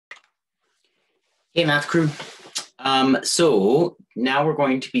Hey, math crew. So now we're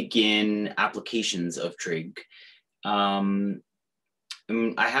going to begin applications of trig. I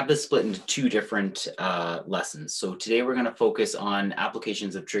have this split into two different lessons. So today we're going to focus on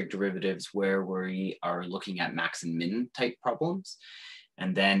applications of trig derivatives where we are looking at max and min type problems.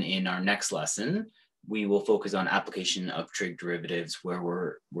 And then in our next lesson, we will focus on application of trig derivatives where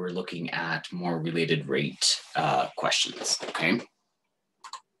we're looking at more related rate questions, okay?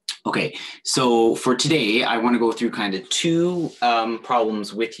 Okay, so for today, I want to go through kind of two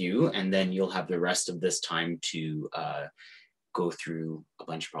problems with you, and then you'll have the rest of this time to go through a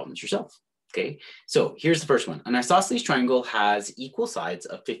bunch of problems yourself. Okay, so here's the first one. An isosceles triangle has equal sides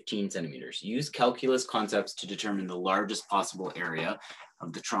of 15 centimeters. Use calculus concepts to determine the largest possible area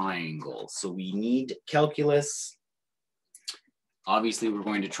of the triangle. So we need calculus. Obviously, we're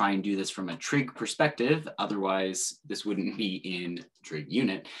going to try and do this from a trig perspective. Otherwise, this wouldn't be in trig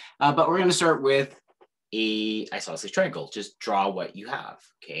unit. But we're going to start with a isosceles triangle. Just draw what you have,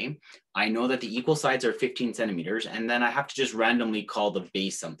 okay? I know that the equal sides are 15 centimeters, and then I have to just randomly call the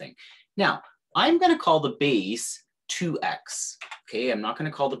base something. Now, I'm going to call the base 2x, okay? I'm not going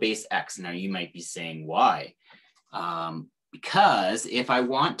to call the base x. Now, you might be saying, why? Because if I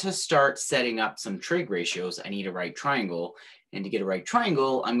want to start setting up some trig ratios, I need a right triangle. And to get a right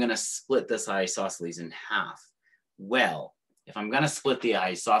triangle, I'm going to split this isosceles in half. Well, if I'm going to split the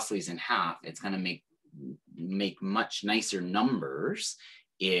isosceles in half, it's going to make much nicer numbers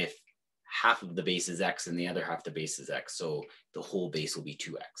if half of the base is x and the other half the base is x. So the whole base will be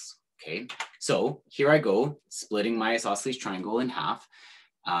 2x. Okay, so here I go, splitting my isosceles triangle in half.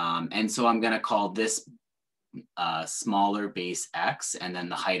 And so I'm going to call this smaller base x, and then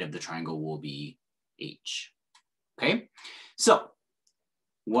the height of the triangle will be h. Okay, so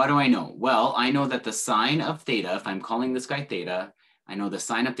what do I know? Well, I know that the sine of theta, if I'm calling this guy theta, I know the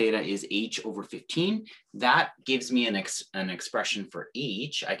sine of theta is h over 15. That gives me an expression for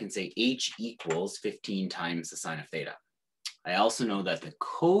h. I can say h equals 15 times the sine of theta. I also know that the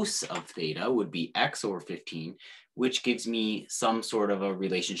cos of theta would be x over 15, which gives me some sort of a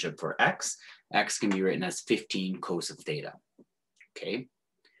relationship for x. X can be written as 15 cos of theta. Okay,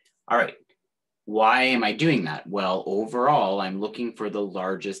 all right. Why am I doing that? Well, overall, I'm looking for the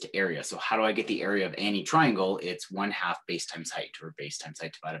largest area. So how do I get the area of any triangle? It's 1/2 base times height, or base times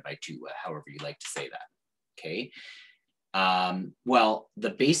height divided by 2, however you like to say that, okay? Well,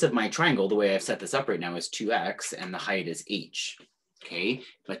 the base of my triangle, the way I've set this up right now, is 2x, and the height is h, okay?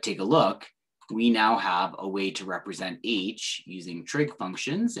 But take a look. We now have a way to represent h using trig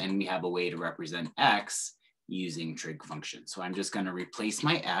functions, and we have a way to represent x using trig functions. So I'm just going to replace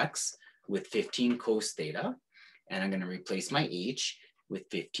my x with 15 cos theta, and I'm going to replace my h with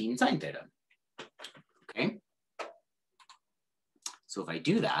 15 sine theta. Okay. So if I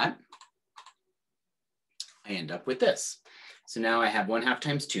do that, I end up with this. So now I have 1/2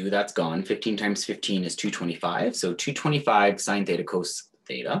 times 2, that's gone. 15 times 15 is 225. So 225 sine theta cos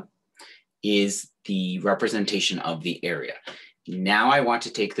theta is the representation of the area. Now I want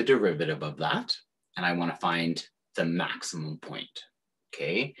to take the derivative of that, and I want to find the maximum point.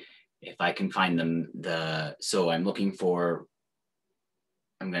 Okay. If I can find them, so I'm looking for,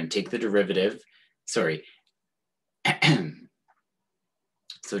 I'm going to take the derivative, sorry.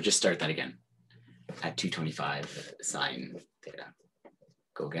 So just start that again at 225 sine theta.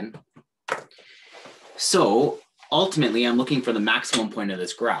 Go again. So ultimately, I'm looking for the maximum point of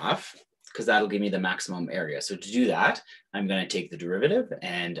this graph because that'll give me the maximum area. So to do that, I'm going to take the derivative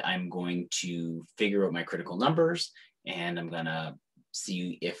and I'm going to figure out my critical numbers, and I'm going to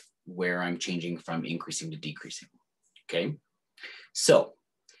see where I'm changing from increasing to decreasing, okay? So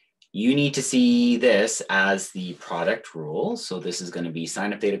you need to see this as the product rule. So this is going to be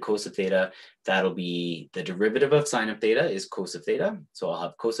sine of theta, cos of theta. That'll be the derivative of sine of theta is cos of theta. So I'll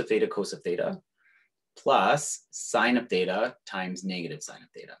have cos of theta plus sine of theta times negative sine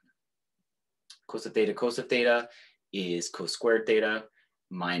of theta. Cos of theta is cos squared theta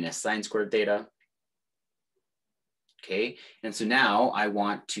minus sine squared theta. Okay, and so now I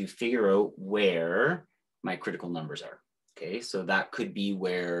want to figure out where my critical numbers are. Okay, so that could be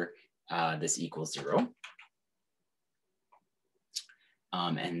where this equals 0.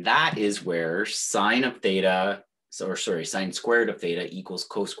 And that is where sine of theta, sine squared of theta equals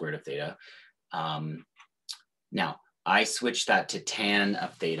cos squared of theta. Now, I switched that to tan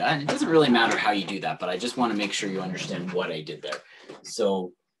of theta, and it doesn't really matter how you do that, but I just want to make sure you understand what I did there.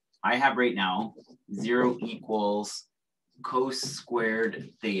 So I have right now 0 equals cos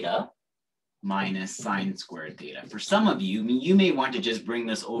squared theta minus sine squared theta. For some of you, you may want to just bring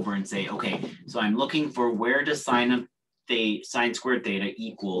this over and say, okay, so I'm looking for where does sine of sine squared theta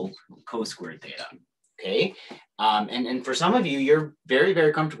equal cosquared theta. Okay, and for some of you, you're very,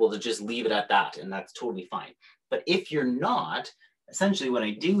 very comfortable to just leave it at that, and that's totally fine. But if you're not, essentially what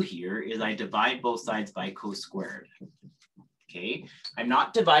I do here is I divide both sides by cos squared. Okay, I'm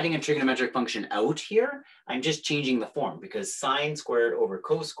not dividing a trigonometric function out here. I'm just changing the form because sine squared over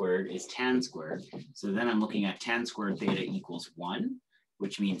cos squared is tan squared. So then I'm looking at tan squared theta equals 1,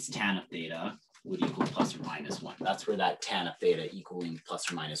 which means tan of theta would equal plus or minus 1. That's where that tan of theta equaling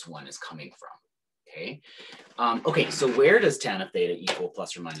plus or minus 1 is coming from. Okay, okay, so where does tan of theta equal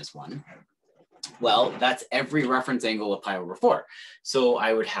plus or minus 1? Well, that's every reference angle of pi over 4. So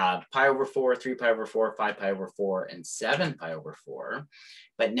I would have pi over 4, 3 pi over 4, 5 pi over 4, and 7 pi over 4.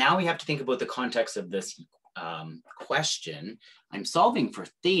 But now we have to think about the context of this question. I'm solving for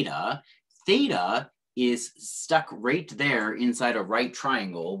theta. Theta is stuck right there inside a right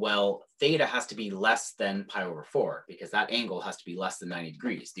triangle. Well, theta has to be less than pi over 4 because that angle has to be less than 90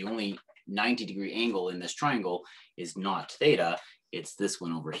 degrees. The only 90-degree angle in this triangle is not theta. It's this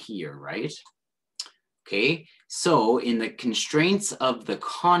one over here, right? Okay, so in the constraints of the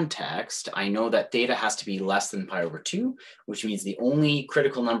context, I know that theta has to be less than pi over 2, which means the only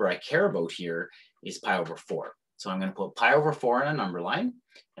critical number I care about here is pi over 4. So I'm going to put pi over 4 in a number line,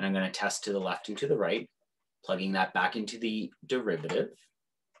 and I'm going to test to the left and to the right, plugging that back into the derivative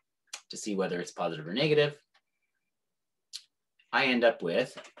to see whether it's positive or negative. I end up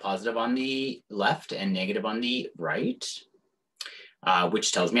with positive on the left and negative on the right.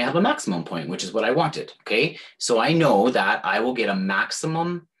 Which tells me I have a maximum point, which is what I wanted, okay? So I know that I will get a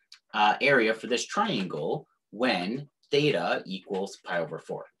maximum area for this triangle when theta equals pi over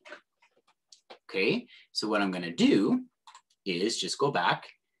 4. Okay, so what I'm gonna do is just go back,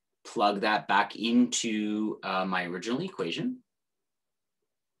 plug that back into my original equation.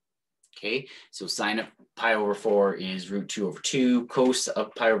 Okay, so sine of pi over 4 is root 2 over 2, cos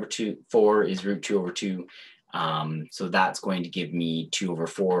of pi over 4 is root 2 over 2. So that's going to give me 2 over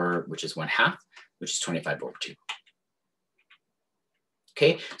 4, which is 1/2, which is 25 over 2.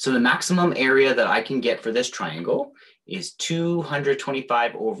 Okay, so the maximum area that I can get for this triangle is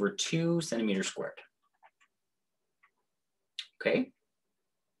 225 over 2 centimeters squared. Okay,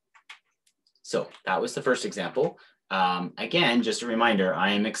 so that was the first example. Again, just a reminder,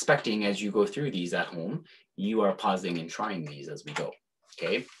 I am expecting as you go through these at home, you are pausing and trying these as we go.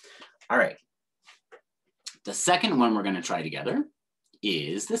 Okay, all right. The second one we're going to try together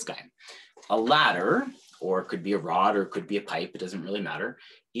is this guy. A ladder, or it could be a rod or it could be a pipe, it doesn't really matter,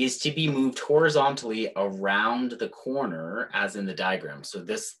 is to be moved horizontally around the corner as in the diagram. So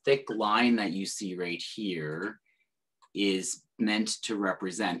this thick line that you see right here is meant to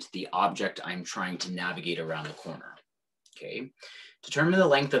represent the object I'm trying to navigate around the corner. Okay. Determine the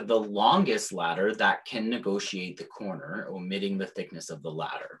length of the longest ladder that can negotiate the corner, omitting the thickness of the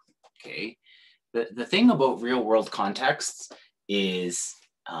ladder. Okay. The thing about real world contexts is,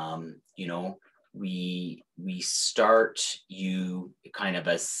 you know, we start you kind of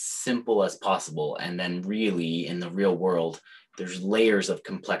as simple as possible. And then really in the real world, there's layers of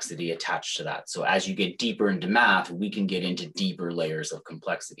complexity attached to that. So as you get deeper into math, we can get into deeper layers of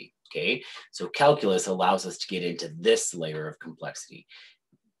complexity, okay? So calculus allows us to get into this layer of complexity.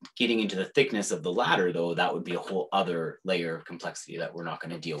 Getting into the thickness of the ladder, though, that would be a whole other layer of complexity that we're not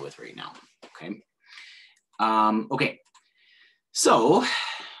going to deal with right now, okay? Okay, so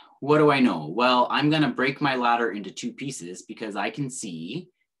what do I know? Well, I'm going to break my ladder into 2 pieces because I can see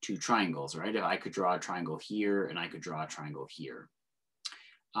 2 triangles, right? I could draw a triangle here and I could draw a triangle here.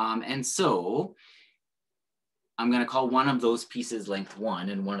 And so I'm going to call one of those pieces length 1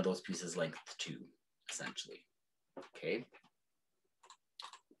 and one of those pieces length 2, essentially, okay?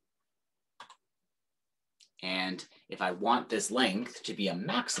 And if I want this length to be a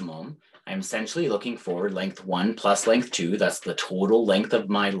maximum, I'm essentially looking for length 1 plus length 2. That's the total length of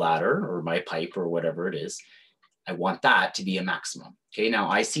my ladder or my pipe or whatever it is. I want that to be a maximum. Okay, now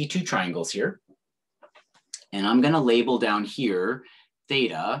I see 2 triangles here. And I'm going to label down here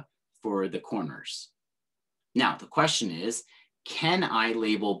theta for the corners. Now, the question is, can I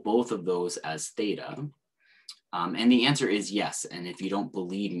label both of those as theta? And the answer is yes. And if you don't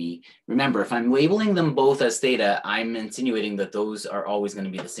believe me, remember, if I'm labeling them both as theta, I'm insinuating that those are always going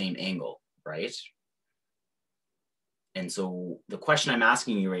to be the same angle, right? And so the question I'm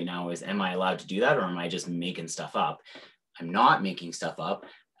asking you right now is, am I allowed to do that or am I just making stuff up? I'm not making stuff up.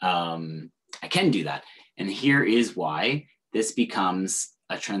 I can do that. And here is why this becomes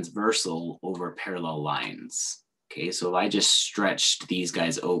a transversal over parallel lines. Okay, so if I just stretched these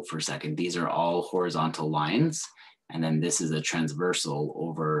guys out for a second, these are all horizontal lines. And then this is a transversal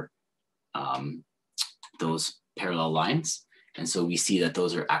over those parallel lines. And so we see that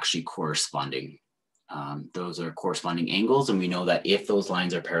those are actually corresponding. Those are corresponding angles. And we know that if those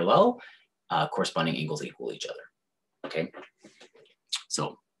lines are parallel, corresponding angles equal each other. Okay.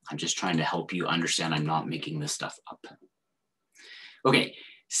 So I'm just trying to help you understand I'm not making this stuff up. Okay.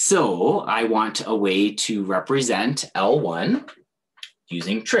 So I want a way to represent L1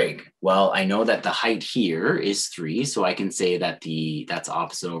 using trig. Well, I know that the height here is 3, so I can say that that's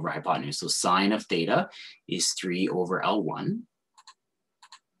opposite over hypotenuse. So sine of theta is 3 over L1.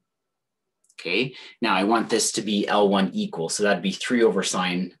 Okay, now I want this to be L1 equal, so that'd be 3 over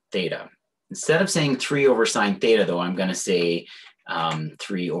sine theta. Instead of saying 3 over sine theta, though, I'm going to say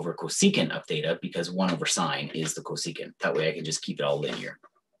 3 over cosecant of theta, because 1 over sine is the cosecant. That way I can just keep it all linear.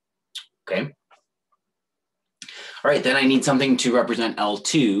 Okay. All right, then I need something to represent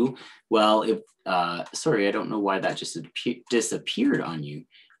L2. Well, if sorry, I don't know why that just disappeared on you.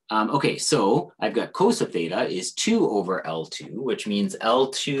 Okay, so I've got cos of theta is 2 over L2, which means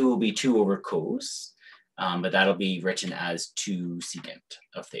L2 will be 2 over cos, but that'll be written as 2 secant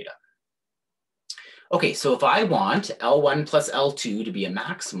of theta. Okay, so if I want L1 plus L2 to be a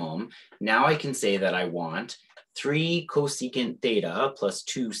maximum, now I can say that I want 3 cosecant theta plus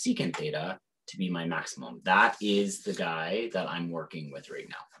 2 secant theta to be my maximum. That is the guy that I'm working with right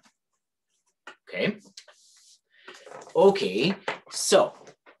now. Okay. Okay, so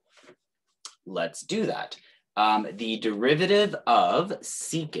let's do that. The derivative of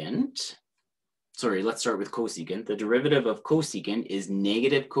secant, sorry, let's start with cosecant. The derivative of cosecant is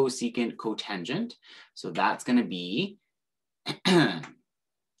negative cosecant cotangent. So that's going to be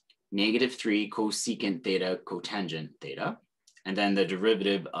negative 3 cosecant theta cotangent theta. And then the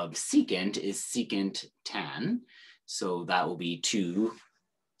derivative of secant is secant tan. So that will be 2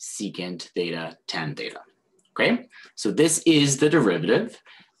 secant theta tan theta. Okay, so this is the derivative,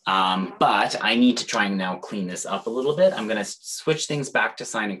 but I need to try and now clean this up a little bit. I'm going to switch things back to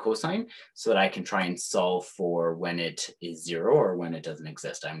sine and cosine so that I can try and solve for when it is 0 or when it doesn't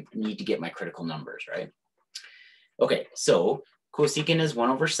exist. I need to get my critical numbers, right? Okay, so cosecant is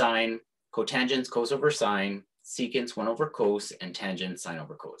 1 over sine, cotangent's cos over sine, secant's 1 over cos, and tangent sine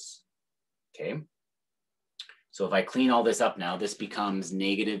over cos. Okay. So if I clean all this up now, this becomes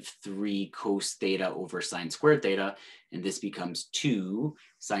negative 3 cos theta over sine squared theta, and this becomes 2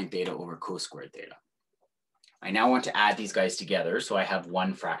 sine theta over cos squared theta. I now want to add these guys together, so I have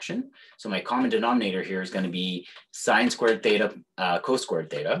one fraction. So my common denominator here is going to be sine squared theta, cos squared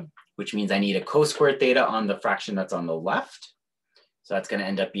theta, which means I need a cos squared theta on the fraction that's on the left. So that's going to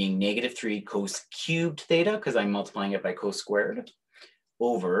end up being negative 3 cos cubed theta, because I'm multiplying it by cos squared,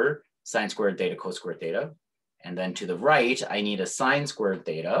 over sine squared theta, cos squared theta. And then to the right, I need a sine squared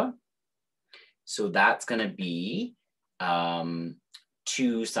theta. So that's going to be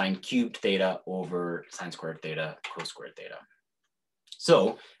 2 sine cubed theta over sine squared theta, cos squared theta.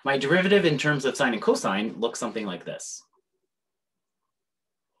 So my derivative in terms of sine and cosine looks something like this.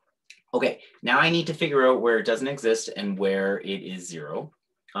 Okay, now I need to figure out where it doesn't exist and where it is 0.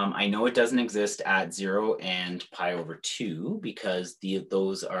 I know it doesn't exist at 0 and pi over 2 because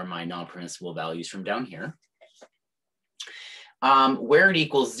those are my non-permissible values from down here. Where it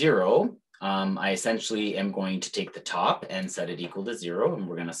equals 0, I essentially am going to take the top and set it equal to 0, and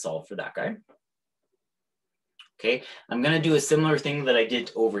we're going to solve for that guy. Okay, I'm going to do a similar thing that I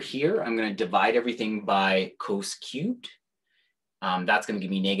did over here. I'm going to divide everything by cos cubed. That's going to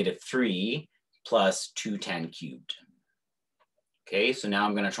give me negative 3 plus 2 tan cubed. Okay, so now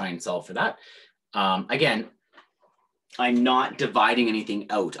I'm going to try and solve for that. Again, I'm not dividing anything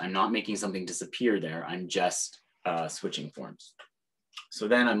out. I'm not making something disappear there. I'm just switching forms. So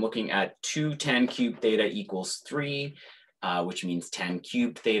then I'm looking at 2 tan cubed theta equals 3, which means tan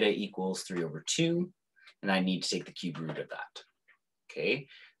cubed theta equals 3 over 2. And I need to take the cube root of that. Okay,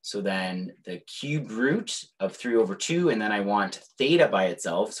 so then the cube root of 3 over 2, and then I want theta by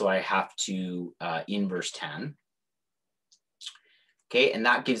itself, so I have to inverse tan. Okay, and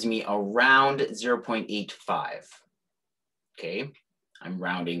that gives me around 0.85. Okay, I'm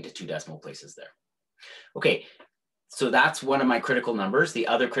rounding to 2 decimal places there. Okay, so that's one of my critical numbers. The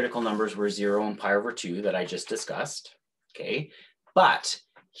other critical numbers were 0 and pi over 2 that I just discussed. Okay, but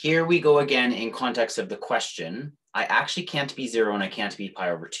here we go again in context of the question. I actually can't be 0 and I can't be pi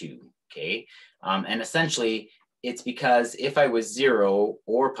over 2, okay? And essentially, it's because if I was 0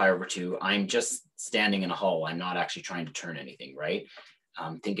 or pi over 2, I'm just standing in a hole. I'm not actually trying to turn anything, right?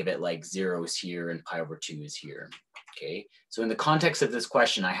 Think of it like 0 is here and pi over 2 is here, okay? So in the context of this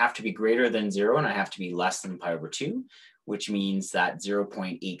question, I have to be greater than 0 and I have to be less than pi over 2, which means that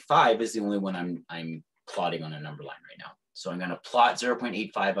 0.85 is the only one I'm plotting on a number line right now. So I'm going to plot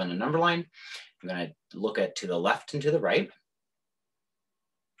 0.85 on a number line. I'm going to look at to the left and to the right.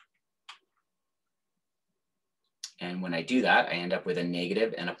 And when I do that, I end up with a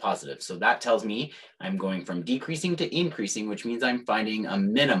negative and a positive. So that tells me I'm going from decreasing to increasing, which means I'm finding a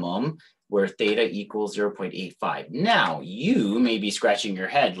minimum where theta equals 0.85. Now, you may be scratching your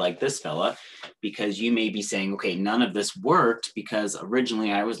head like this fella, because you may be saying, okay, none of this worked because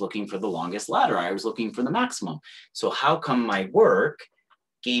originally I was looking for the longest ladder. I was looking for the maximum. So how come my work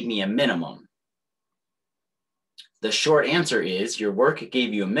gave me a minimum? The short answer is your work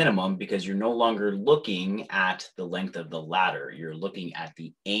gave you a minimum because you're no longer looking at the length of the ladder. You're looking at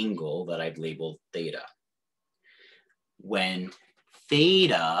the angle that I've labeled theta. When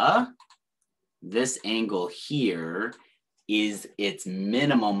theta, this angle here, is its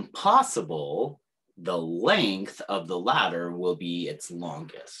minimum possible, the length of the ladder will be its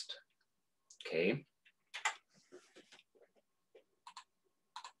longest. Okay.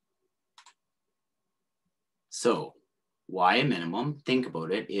 So why a minimum? Think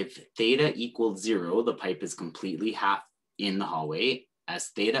about it. If theta equals 0, the pipe is completely half in the hallway. As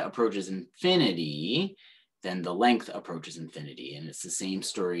theta approaches infinity, then the length approaches infinity. And it's the same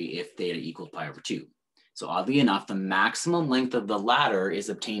story if theta equals pi over 2. So oddly enough, the maximum length of the ladder is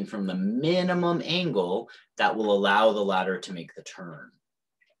obtained from the minimum angle that will allow the ladder to make the turn.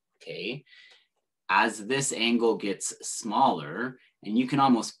 Okay. As this angle gets smaller, and you can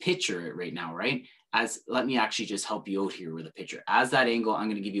almost picture it right now, right? Let me actually just help you out here with a picture. As that angle, I'm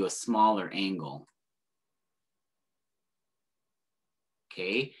going to give you a smaller angle.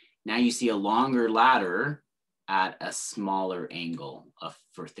 Okay, now you see a longer ladder at a smaller angle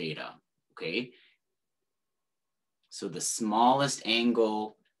for theta. Okay, so the smallest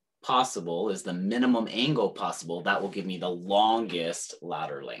angle possible is the minimum angle possible. That will give me the longest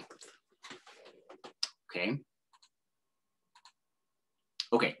ladder length. Okay.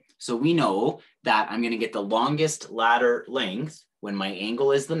 Okay, so we know that I'm going to get the longest ladder length when my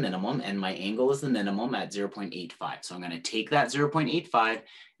angle is the minimum, and my angle is the minimum at 0.85. So I'm going to take that 0.85 and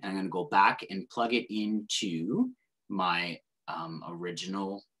I'm going to go back and plug it into my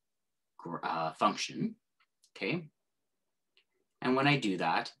original function. Okay. And when I do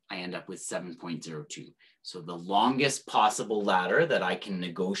that, I end up with 7.02. So the longest possible ladder that I can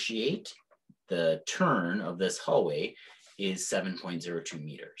negotiate the turn of this hallway is 7.02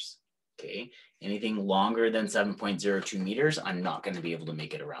 meters. Okay, anything longer than 7.02 meters, I'm not going to be able to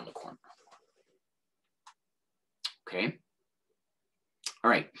make it around the corner. Okay.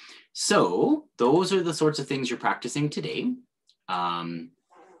 All right. So those are the sorts of things you're practicing today.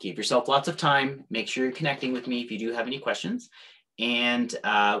 Give yourself lots of time. Make sure you're connecting with me if you do have any questions. And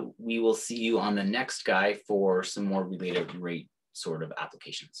we will see you on the next guy for some more related rate sort of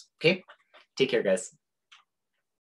applications. Okay. Take care, guys.